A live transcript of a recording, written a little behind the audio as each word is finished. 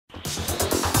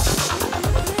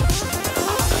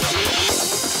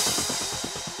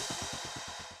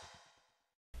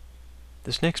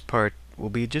This next part will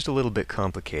be just a little bit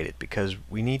complicated because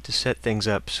we need to set things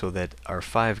up so that our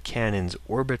 5 cannons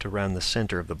orbit around the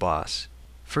center of the boss.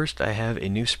 First, I have a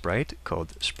new sprite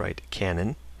called Sprite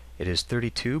Cannon. It is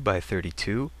 32 by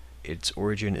 32. Its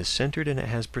origin is centered and it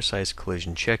has precise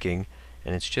collision checking,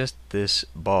 and it's just this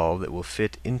ball that will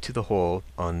fit into the hole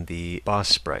on the boss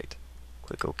sprite.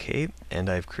 Click OK, and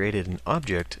I've created an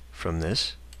object from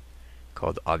this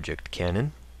called Object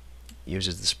Cannon.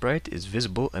 Uses the sprite, is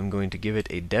visible. I'm going to give it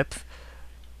a depth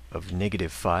of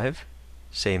 -5,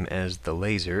 same as the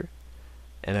laser,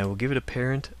 and I will give it a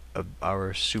parent of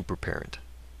our super parent.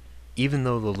 Even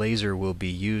though the laser will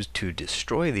be used to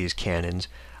destroy these cannons,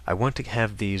 I want to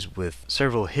have these with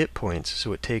several hit points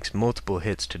so it takes multiple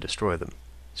hits to destroy them.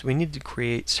 So we need to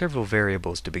create several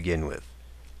variables to begin with.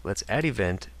 Let's add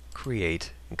event,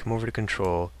 create, and come over to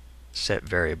control, set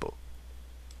variable.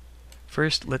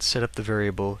 First, let's set up the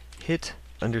variable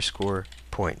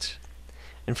hit_points.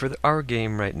 And for our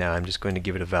game right now, I'm just going to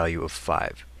give it a value of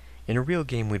 5. In a real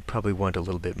game, we'd probably want a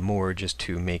little bit more just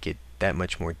to make it that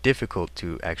much more difficult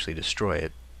to actually destroy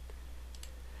it.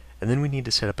 And then we need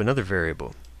to set up another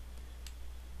variable.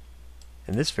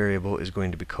 And this variable is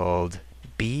going to be called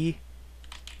b_radius.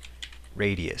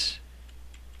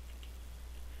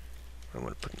 I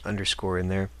want to put an underscore in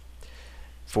there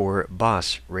for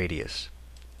boss radius.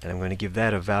 And I'm going to give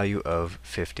that a value of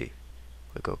 50.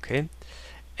 Click OK.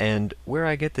 And where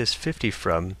I get this 50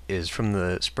 from is from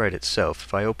the sprite itself.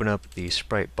 If I open up the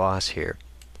sprite boss here,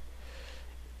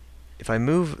 if I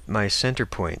move my center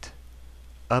point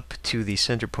up to the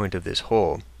center point of this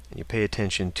hole, and you pay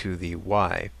attention to the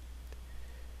Y,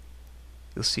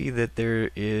 you'll see that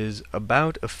there is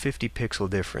about a 50 pixel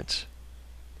difference.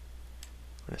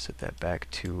 I'm going to set that back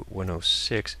to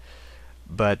 106,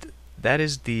 but that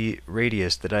is the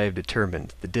radius that I have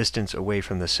determined, the distance away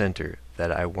from the center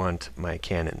that I want my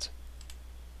cannons.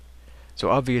 So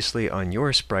obviously on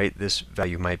your sprite this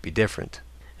value might be different.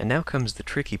 And now comes the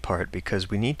tricky part,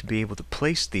 because we need to be able to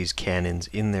place these cannons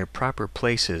in their proper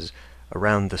places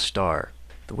around the star.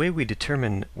 The way we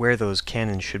determine where those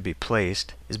cannons should be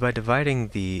placed is by dividing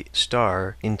the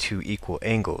star into equal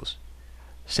angles.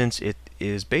 Since it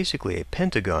is basically a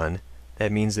pentagon, that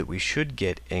means that we should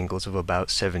get angles of about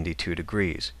 72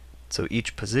 degrees. So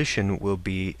each position will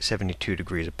be 72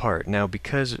 degrees apart. Now,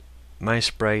 because my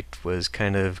sprite was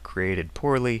kind of created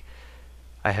poorly,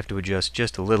 I have to adjust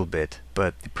just a little bit,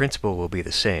 but the principle will be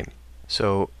the same.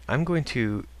 So I'm going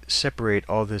to separate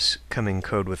all this coming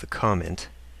code with a comment.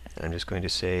 I'm just going to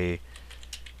say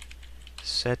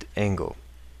set angle.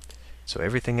 So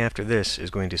everything after this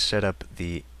is going to set up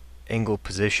the angle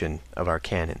position of our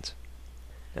cannons.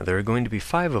 Now there are going to be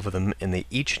 5 of them, and they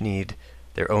each need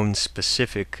their own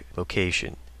specific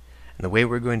location. And the way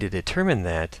we're going to determine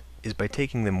that is by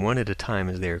taking them one at a time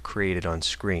as they are created on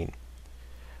screen.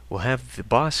 We'll have the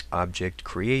boss object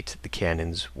create the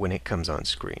cannons when it comes on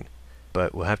screen,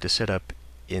 but we'll have to set up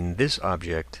in this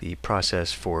object the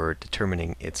process for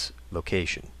determining its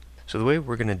location. So the way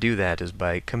we're going to do that is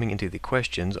by coming into the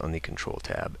questions on the control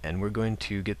tab, and we're going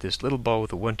to get this little ball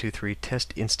with a 1, 2, 3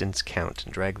 test instance count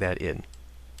and drag that in.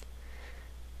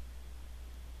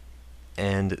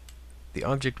 And the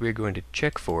object we're going to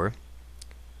check for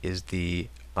is the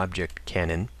object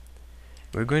cannon.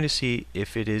 We're going to see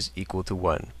if it is equal to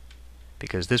 1,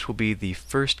 because this will be the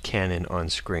first cannon on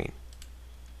screen.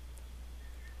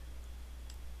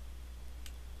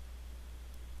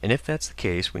 And if that's the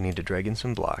case, we need to drag in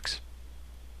some blocks.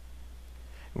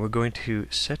 We're going to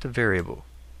set a variable.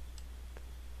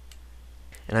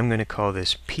 And I'm going to call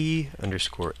this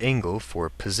p_angle for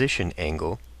position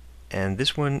angle. And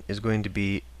this one is going to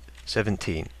be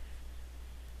 17.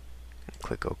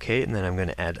 Click OK, and then I'm going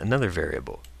to add another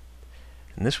variable.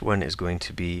 And this one is going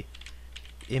to be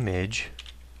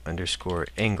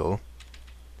image_angle.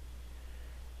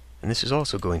 And this is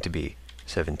also going to be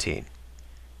 17.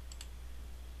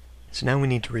 So now we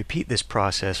need to repeat this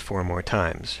process 4 more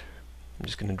times. I'm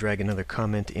just going to drag another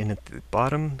comment in at the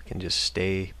bottom. It can just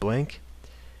stay blank.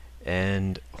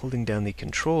 And holding down the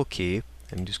control key,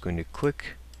 I'm just going to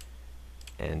click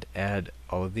and add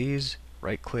all of these.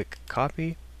 Right-click,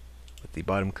 copy. With the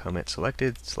bottom comment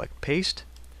selected, select paste.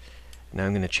 Now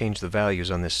I'm going to change the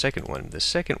values on this second one. The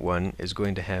second one is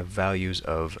going to have values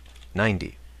of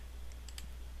 90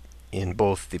 in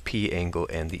both the P angle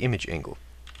and the image angle.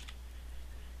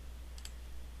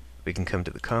 We can come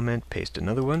to the comment, paste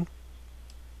another one,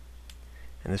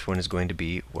 and this one is going to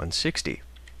be 160.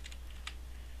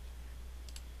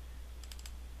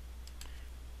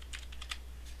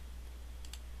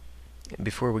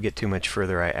 Before we get too much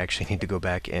further, I actually need to go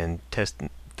back and test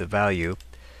the value.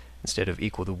 Instead of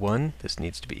equal to 1, this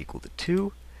needs to be equal to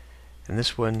 2, and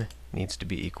this one needs to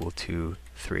be equal to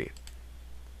 3.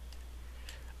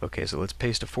 Okay, so let's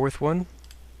paste a fourth one.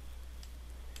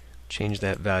 Change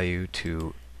that value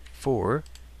to 4,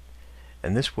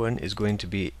 and this one is going to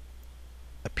be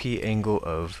a P angle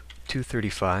of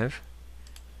 235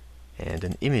 and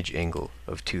an image angle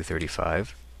of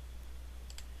 235.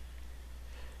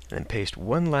 And then paste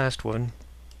one last one.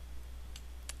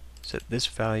 Set this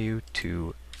value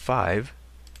to 5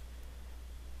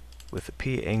 with a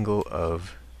P angle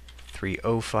of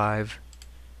 305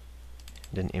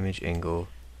 and an image angle,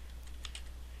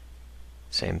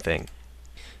 same thing.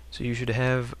 So you should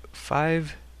have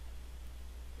 5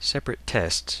 separate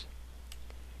tests,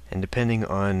 and depending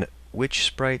on which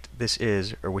sprite this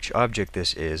is, or which object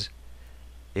this is,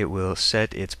 it will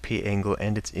set its P angle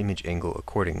and its image angle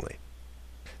accordingly.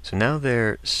 So now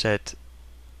they're set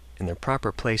in their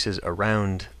proper places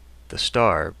around the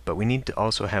star, but we need to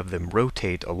also have them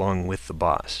rotate along with the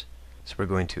boss. So we're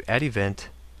going to add event,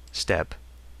 step,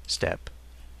 step,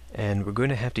 and we're going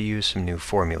to have to use some new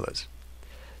formulas.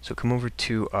 So come over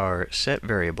to our set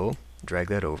variable, drag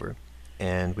that over,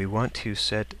 and we want to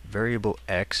set variable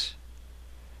x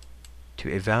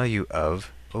to a value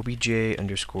of obj_boss.x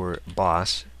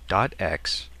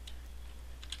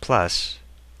plus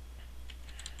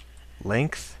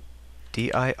length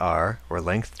dir, or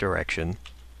length direction,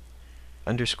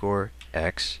 underscore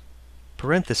x,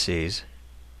 parentheses,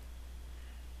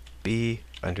 b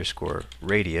underscore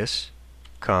radius,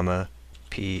 comma,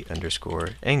 p underscore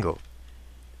angle,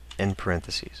 end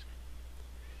parentheses.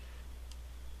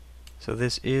 So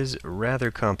this is rather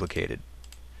complicated.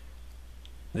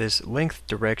 This length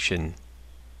direction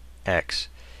x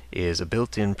is a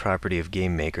built-in property of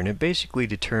GameMaker, and it basically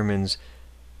determines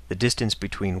the distance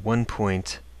between one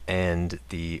point and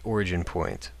the origin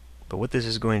point. But what this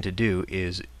is going to do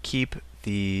is keep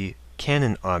the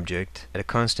cannon object at a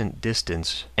constant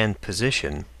distance and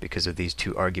position, because of these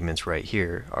two arguments right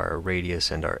here, our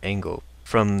radius and our angle,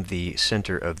 from the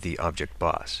center of the object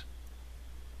boss.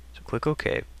 So click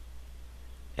OK.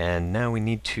 And now we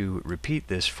need to repeat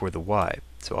this for the y.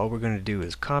 So all we're going to do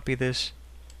is copy this,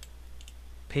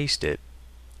 paste it,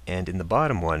 and in the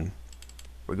bottom one,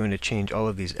 we're going to change all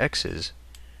of these x's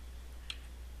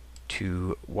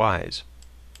to y's.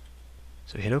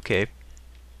 So hit OK.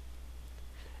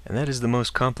 And that is the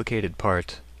most complicated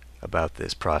part about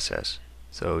this process.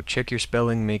 So check your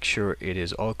spelling, make sure it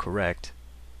is all correct.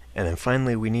 And then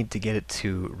finally we need to get it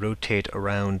to rotate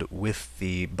around with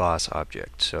the boss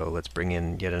object. So let's bring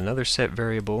in yet another set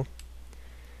variable.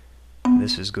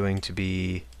 This is going to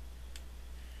be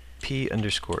p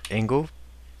underscore angle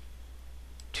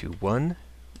to 1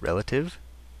 relative.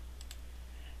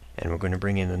 And we're going to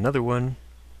bring in another one.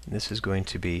 This is going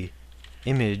to be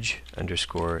image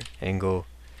underscore angle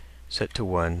set to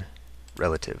 1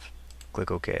 relative.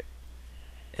 Click OK.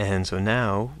 And so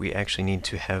now we actually need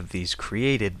to have these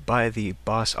created by the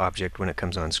boss object when it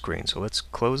comes on screen. So let's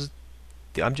close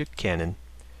the object cannon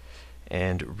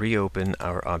and reopen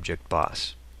our object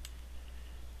boss.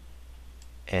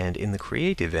 And in the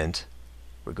create event,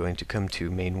 we're going to come to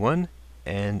main1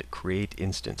 and create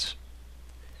instance.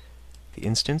 The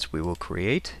instance we will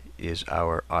create is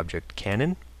our object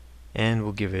cannon, and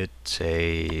we'll give it,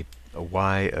 say, a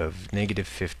y of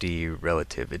 -50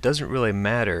 relative. It doesn't really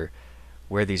matter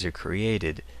where these are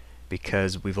created,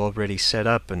 because we've already set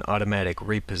up an automatic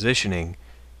repositioning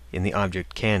in the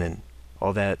object cannon.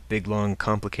 All that big long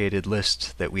complicated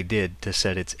list that we did to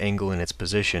set its angle and its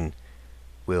position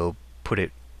will put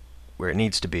it where it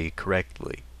needs to be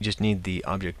correctly. You just need the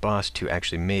object boss to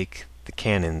actually make the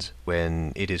cannons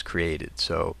when it is created.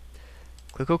 So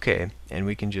click OK, and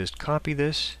we can just copy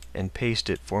this and paste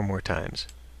it 4 more times.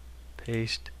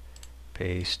 Paste,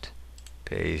 paste,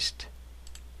 paste,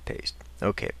 paste.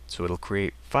 Okay, so it'll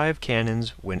create 5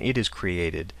 cannons when it is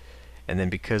created, and then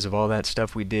because of all that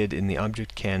stuff we did in the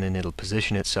object cannon, it'll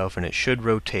position itself and it should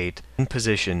rotate in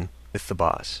position with the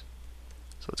boss.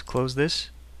 So let's close this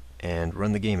and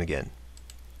run the game again.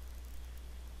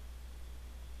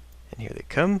 And here they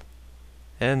come,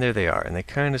 and there they are, and they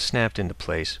kind of snapped into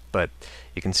place, but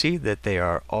you can see that they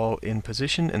are all in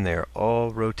position and they are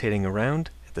all rotating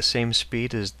around at the same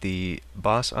speed as the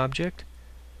boss object.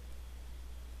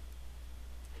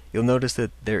 You'll notice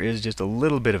that there is just a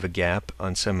little bit of a gap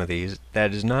on some of these.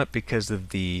 That is not because of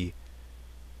the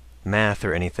math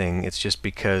or anything, it's just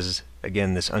because,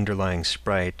 again, this underlying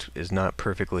sprite is not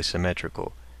perfectly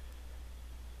symmetrical.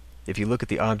 If you look at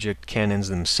the object cannons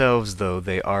themselves, though,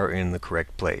 they are in the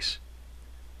correct place.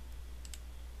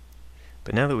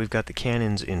 But now that we've got the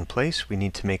cannons in place, we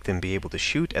need to make them be able to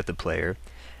shoot at the player,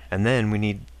 and then we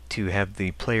need to have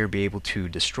the player be able to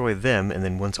destroy them, and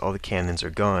then once all the cannons are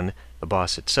gone, the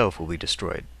boss itself will be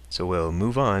destroyed. So we'll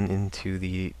move on into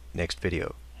the next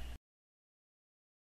video.